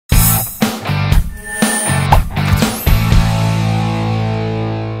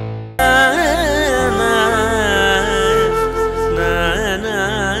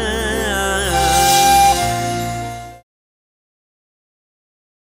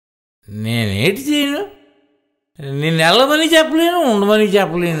నేనేటి చేయను, నేను వెళ్ళమని చెప్పలేను, ఉండమని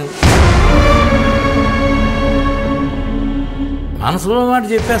చెప్పలేను. మనసులో మాట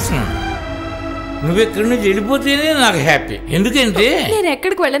చెప్పేస్తున్నాను. నువ్వు ఎక్కడి నుంచి వెళ్ళిపోతేనే నాకు హ్యాపీ. ఎందుకంటే నేను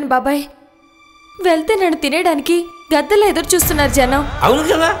ఎక్కడికి వెళ్ళను బాబాయ్. వెళ్తే నన్ను తినేయడానికి గద్దలు ఎదురు చూస్తున్నారు జనం. అవును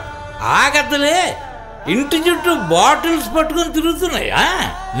కదా, ఆ గద్దలే ఇంటి చుట్టూ బాటిల్స్ పట్టుకొని తిరుగుతున్నాయా?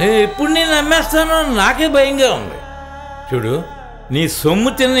 నేను ఎప్పుడు నేను నమ్మేస్తానో నాకే భయంగా ఉంది. చూడు, నీ సొమ్ము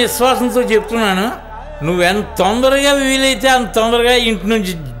తిన్న విశ్వాసంతో చెప్తున్నాను, నువ్వెంత తొందరగా వీలైతే అంత తొందరగా ఇంటి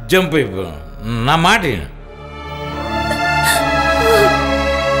నుంచి జంప్ అయిపో. నా మాట విను.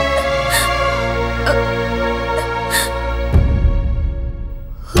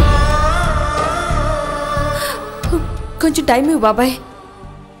 కొంచెం టైం ఇవ్వు బాబాయ్.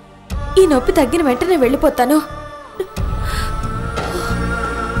 ఈ నొప్పి తగ్గిన వెంటనే వెళ్ళిపోతాను.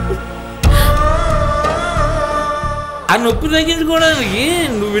 ఆ నొప్పి తగ్గించుకోవడానికి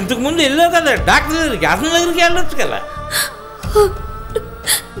నువ్వు ఇంతకు ముందు వెళ్ళావు కదా డాక్టర్ దగ్గరికి, అతని దగ్గరికి వెళ్ళొచ్చు కదా.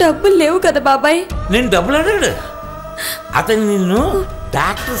 డబ్బులు లేవు కదా బాబాయ్. నేను డబ్బులు అడిగాడు. అతను నిన్ను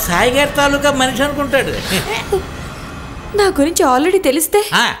డాక్టర్ సాయి గారి తాలూకా మనిషి అనుకుంటాడు. నా గురించి ఆల్రెడీ తెలిస్తే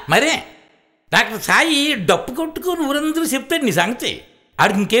మరే డాక్టర్ సాయి డప్పు కొట్టుకొని ఊరందరూ చెప్తాడు నీ సంగతి.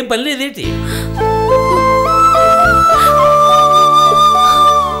 ఆడికి ఇంకేం పని లేదేంటి?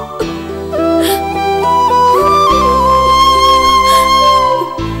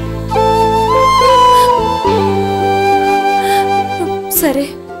 సరే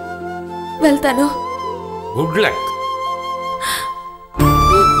వెళ్తాను. Good luck.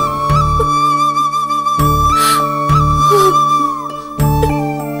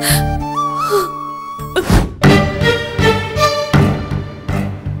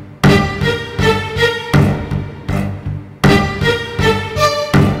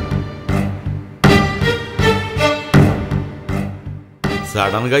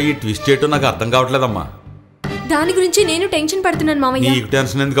 సడన్ గా ఈ ట్విస్ట్ చేయటం నాకు అర్థం కావట్లేదమ్మా. దాని గురించి నేను టెన్షన్ పడుతున్నాను మామయ్య. నీకు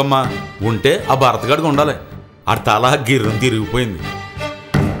టెన్షన్ ఎందుకమ్మా? ఉంటే ఆ భరతగాడికి ఉండాలి. ఆ తల గిర్రం తిరిగిపోయింది.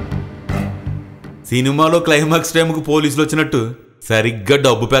 సినిమాలో క్లైమాక్స్ టైంకి పోలీసులు వచ్చినట్టు సరిగ్గా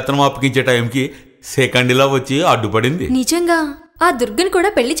డబ్బు పెత్తనం అప్పగించే టైంకి సెకండ్ ఇలా వచ్చి అడ్డుపడింది. నిజంగా ఆ దుర్గని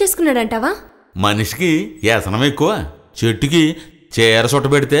కూడా పెళ్లి చేసుకున్నాడంటావా? మనిషికి వ్యసనం ఎక్కువ. చెట్టుకి చీర చుట్ట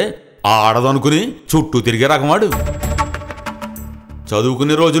పెడితే ఆడదనుకుని చుట్టూ తిరిగే రకమాడు.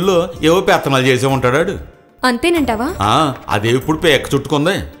 చదువుకునే రోజుల్లో ఏవో పెత్తనాలు చేసే ఉంటాడు. అంతేనంటావా? అదే ఇప్పుడు పేక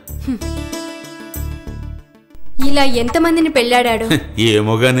చుట్టుకుంది. ఇలా ఎంతమందిని పెళ్ళాడాడు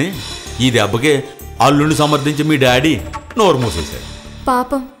ఏమో గాని ఈ దెబ్బకి అల్లుడిని సమర్థించి మీ డాడీ నోరు మూసేశాడు.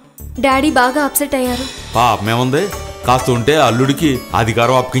 పాపం డాడీ బాగా అప్సెట్ అయ్యారు. పాపమేముంది, కాస్త ఉంటే అల్లుడికి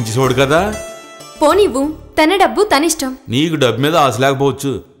అధికారం అప్పగించేవాడు కదా. పోనివ్వు, తన డబ్బు తనిష్టం. నీకు డబ్బు మీద ఆశ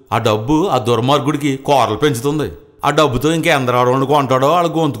లేకపోవచ్చు. ఆ డబ్బు ఆ దుర్మార్గుడికి కోరలు పెంచుతుంది. ఆ డబ్బుతో ఇంకెందరు ఆడవాళ్ళు కొంటాడో వాళ్ళ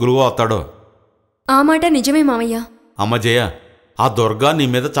గొంతుకులు పోతాడో. ఆ మాట నిజమే మామయ్య. అమ్మ జయ, ఆ దుర్గా నీ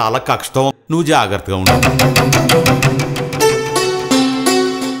మీద చాలా కష్టం. నువ్వు జాగ్రత్తగా ఉండు.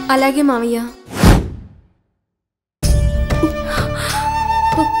 అలాగే మామయ్య.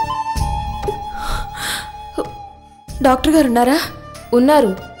 డాక్టర్ గారు ఉన్నారా?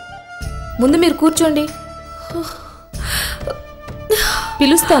 ఉన్నారు. ముందు మీరు కూర్చోండి,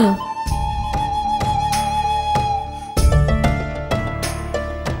 పిలుస్తాను.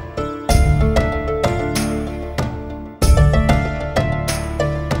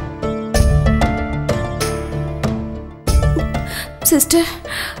 సిస్టర్,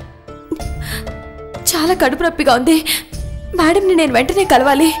 చాలా కడుపు నొప్పిగా ఉంది. మేడంని నేను వెంటనే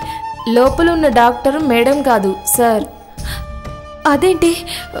కలవాలి. లోపల ఉన్న డాక్టర్ మేడం కాదు సార్. అదేంటి,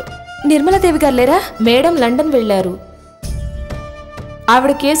 నిర్మలాదేవి గారు లేరా? మేడం లండన్ వెళ్ళారు.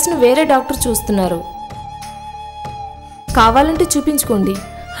 ఆవిడ కేసును వేరే డాక్టర్ చూస్తున్నారు. కావాలంటే చూపించుకోండి.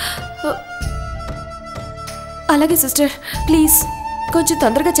 అలాగే సిస్టర్, ప్లీజ్ కొంచెం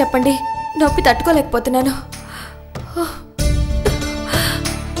తొందరగా చెప్పండి. నొప్పి తట్టుకోలేకపోతున్నాను.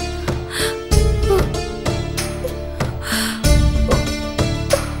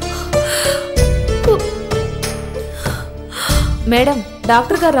 మేడం,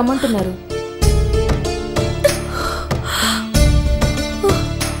 డాక్టర్ గారు రమ్మంటున్నారు.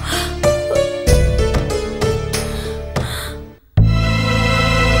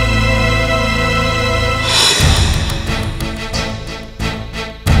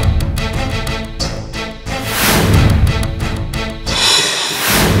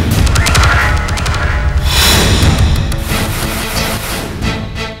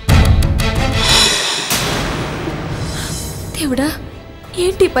 దేవుడా,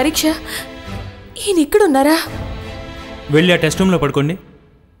 ఏంటి పరీక్ష? ఈయన ఇక్కడున్నారా? వెళ్ళి ఆ టెస్ట్ రూమ్లో పడుకోండి.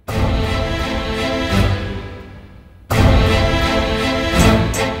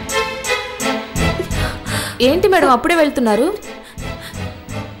 ఏంటి మేడం అప్పుడే వెళ్తున్నారు?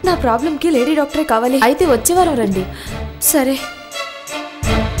 నా ప్రాబ్లంకి లేడీ డాక్టరే కావాలి. అయితే వచ్చే వారం రండి. సరే.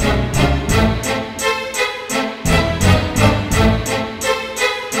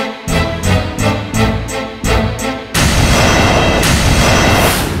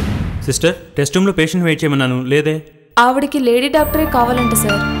 సిస్టర్, టెస్ట్ రూమ్లో పేషెంట్ వెయిట్ చేయమన్నాను, లేదే? ఆవిడికి లేడీ డాక్టరే కావాలంట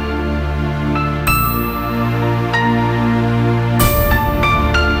సార్.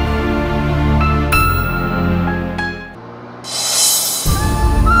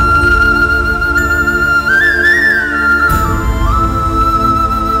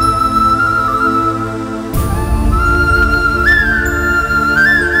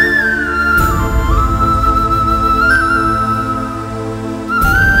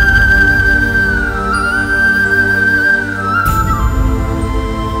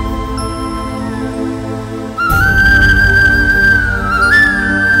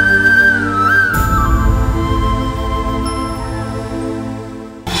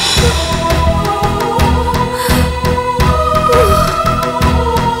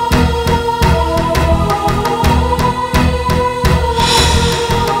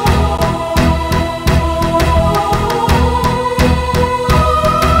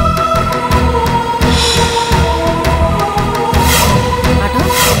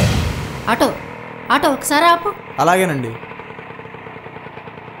 ఒకసారి ఆపు. అలాగేనండి.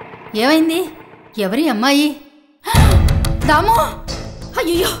 ఏమైంది? ఎవరి అమ్మాయి? దాము!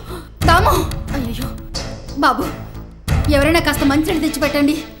 అయ్యో దాము! అయ్యో బాబు, ఎవరైనా కాస్త మంచినీళ్ళు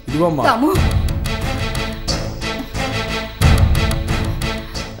తెచ్చిపెట్టండి. దాము,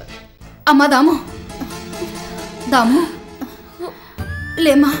 అమ్మా దాము, దాము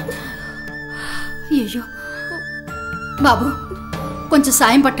లేమ్మా. అయ్యో బాబు, కొంచెం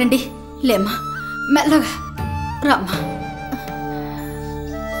సాయం పట్టండి. లేమ్మా, మెల్లగా రామ్మా,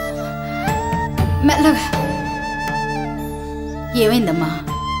 మెల్లగా. ఏమైందమ్మా?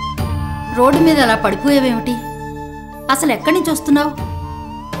 రోడ్డు మీద అలా పడిపోయావేమిటి? అసలు ఎక్కడి నుంచి వస్తున్నావు?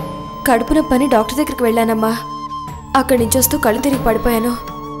 కడుపు నొప్పని డాక్టర్ దగ్గరికి వెళ్ళానమ్మా. అక్కడి నుంచి వస్తూ కళ్ళు తిరిగి పడిపోయాను.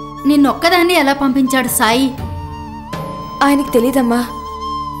 నిన్నొక్కదాన్ని ఎలా పంపించాడు సాయి? ఆయనకి తెలీదమ్మా.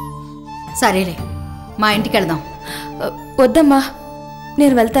 సరేలే, మా ఇంటికి వెళ్దాం. వద్దమ్మా,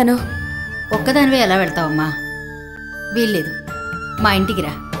 నేను వెళ్తాను. ఒక్కదానివే ఎలా వెళ్తావమ్మా? వీల్లేదు, మా ఇంటికి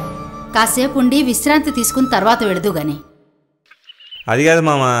రా. కాసేపు ఉండి విశ్రాంతి తీసుకుని తర్వాత వెళదు గాని. అది కాదు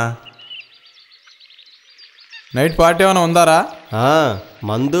మామ, నైట్ పార్టీ ఏమైనా ఉందారా?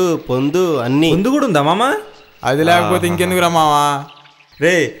 మందు పొందు అన్ని. ముందు కూడా ఉందా మామ? అది లేకపోతే ఇంకెందుకురా మామ?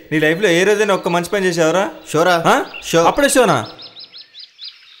 రే, నీ లైఫ్లో ఏ రోజైనా ఒక్క మంచి పని చేసావరా? షోరా? షో. అప్పుడే షోనా?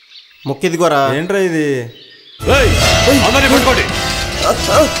 ముక్కిదిగోరా. ఏంట్రా ఇది?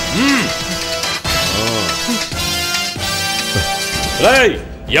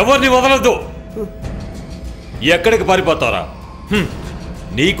 ఎవరిని వదలద్దు. ఎక్కడికి పారిపోతారా?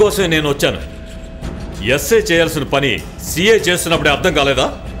 నీకోసమే నేను వచ్చాను. ఎస్ఐ చేయాల్సిన పని సిఐ చేస్తున్నప్పుడే అర్థం కాలేదా?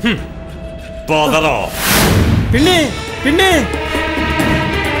 బాధరా. పిన్ని పిన్ని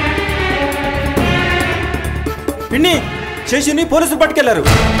పిన్ని, శేషుని పోలీసులు పట్టుకెళ్లారు.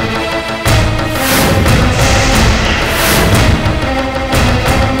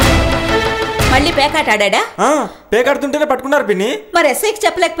 మళ్ళీ పేకాట ఆడా? పేకాడుతుంటేనే పట్టుకున్నారు పిన్ని. మరి ఎస్ఐకి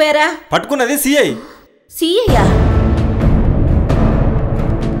చెప్పలేకపోయారా? పట్టుకున్నది సిఐ. సిఐయా?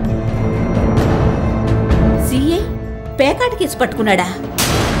 సిఐ పేకాట కేసు పట్టుకున్నాడా?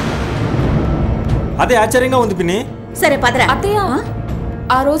 అదే ఆశ్చర్యంగా ఉంది పిన్ని. సరే పదరా. అత్తయ్య,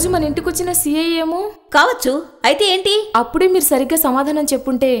 ఆ రోజు మన ఇంటికి వచ్చిన సిఐ ఏమో కావచ్చు. అయితే ఏంటి? అప్పుడే మీరు సరిగ్గా సమాధానం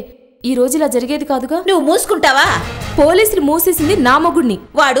చెప్పుంటే ఈ రోజు ఇలా జరిగేది కాదుగా. నువ్వు మూసుకుంటావా? పోలీసులు మూసేసింది నా మొగుడిని.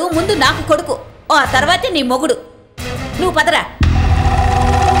 వాడు ముందు నాకు కొడుకు, ఆ తర్వాతే నీ మొగుడు. నువ్వు పదరా.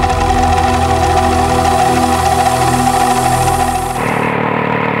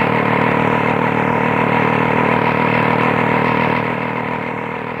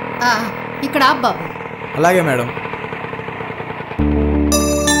 ఇక్కడ బాబు. అలాగే మేడం.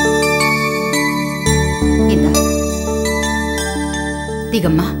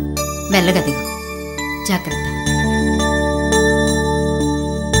 దిగమ్మా, మెల్లగా దిగు, జాగ్రత్త.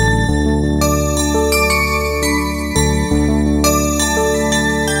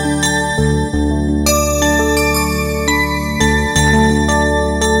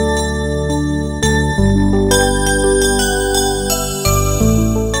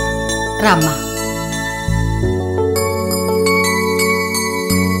 రామ్మా.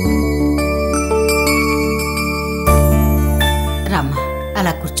 రామ్మా,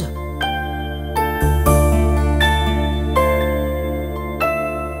 అలా కూర్చో.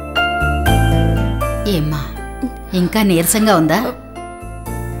 ఏమ్మా, ఇంకా నీరసంగా ఉందా?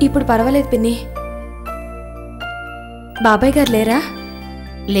 ఇప్పుడు పర్వాలేదు పిన్ని. బాబాయ్ గారు లేరా?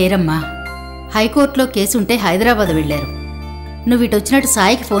 లేరమ్మా, హైకోర్టులో కేసు ఉంటే హైదరాబాద్ వెళ్ళారు. నువ్వు ఇటు వచ్చినట్టు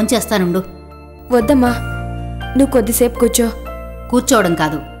సాయికి ఫోన్ చేస్తానుండు. వద్దమ్మా, నువ్వు కొద్దిసేపు కూర్చో. కూర్చోవడం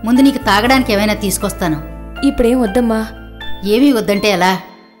కాదు, ముందు నీకు తాగడానికి ఏమైనా తీసుకొస్తాను. ఇప్పుడేం వద్దమ్మా. ఏమీ వద్దంటే ఎలా?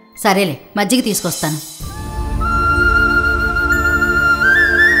 సరేలే, మజ్జిగ తీసుకొస్తాను.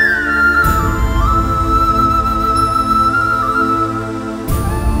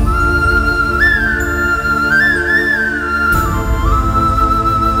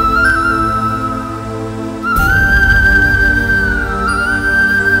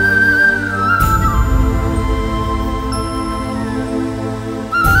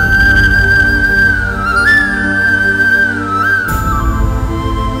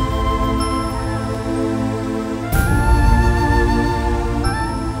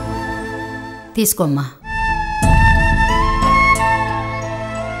 తీసుకోమ్మా.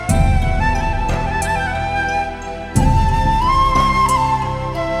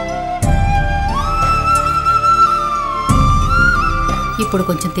 ఇప్పుడు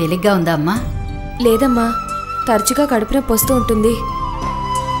కొంచెం తేలిగ్గా ఉందా అమ్మా? లేదమ్మా, తరచుగా కడుపు నొప్పి వస్తూ ఉంటుంది.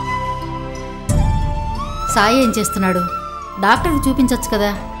 సాయి ఏం చేస్తున్నాడు? డాక్టర్కి చూపించవచ్చు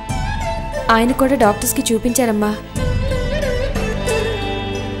కదా. ఆయన కూడా డాక్టర్స్కి చూపించారమ్మా.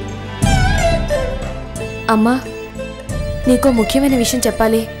 అమ్మా, నీకో ముఖ్యమైన విషయం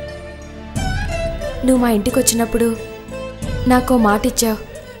చెప్పాలి. నువ్వు మా ఇంటికి వచ్చినప్పుడు నాకో మాట ఇచ్చావు,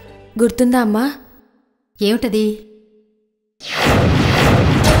 గుర్తుందా అమ్మా? ఏమిటది?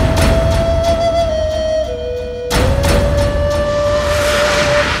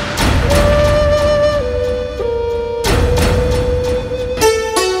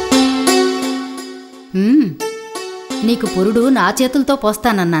 నీకు పురుడు నా చేతులతో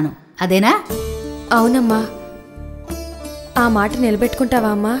పోస్తానన్నాను, అదేనా? అవునమ్మా. ఆ మాట నిలబెట్టుకుంటావా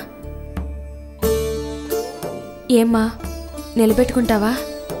అమ్మా? ఏమ్మా, నిలబెట్టుకుంటావా?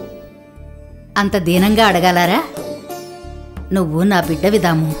 అంత దీనంగా అడగాలారా? నువ్వు నా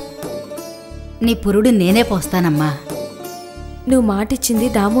బిడ్డవిదాము, నీ పురుడు నేనే పోస్తానమ్మా. నువ్వు మాటిచ్చింది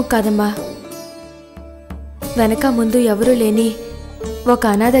దాము కాదమ్మా, వెనక ముందు ఎవరూ లేని ఒక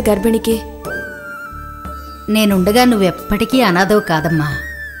అనాథ గర్భిణికి. నేనుండగా నువ్వెప్పటికీ అనాథవు కాదమ్మా.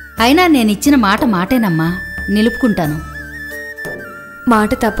 అయినా నేనిచ్చిన మాట మాటేనమ్మా, నిలుపుకుంటాను.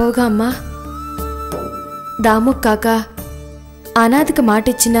 మాట తప్పవుగా అమ్మా. దాము కాక అనాథకి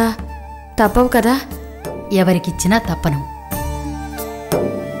మాటిచ్చినా తప్పవు కదా? ఎవరికిచ్చినా తప్పను.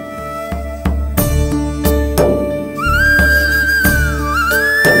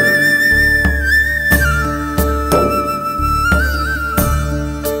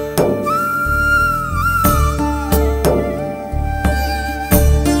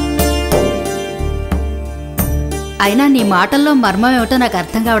 అయినా నీ మాటల్లో మర్మం ఏమిటో నాకు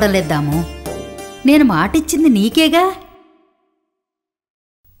అర్థం కావడం లేద్దాము. నేను మాటిచ్చింది నీకేగా.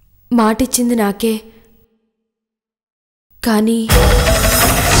 మాటిచ్చింది నాకే, కానీ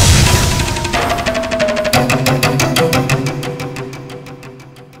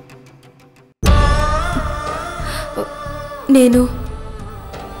నేను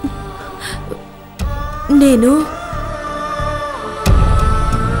నేను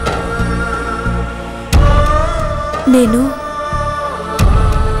నేను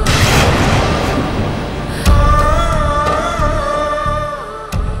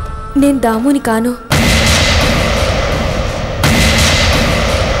నేను దాముని కాను.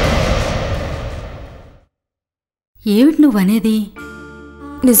 ఏమిటి నువ్వనేది?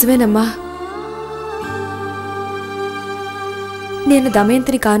 నిజమేనమ్మా, నేను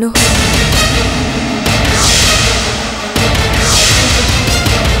దమయంతిని కాను.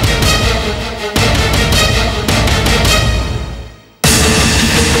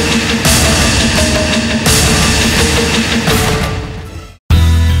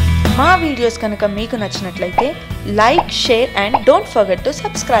 మా వీడియోస్ కనుక మీకు నచ్చినట్లయితే like, share and don't forget to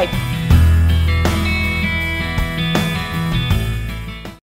subscribe.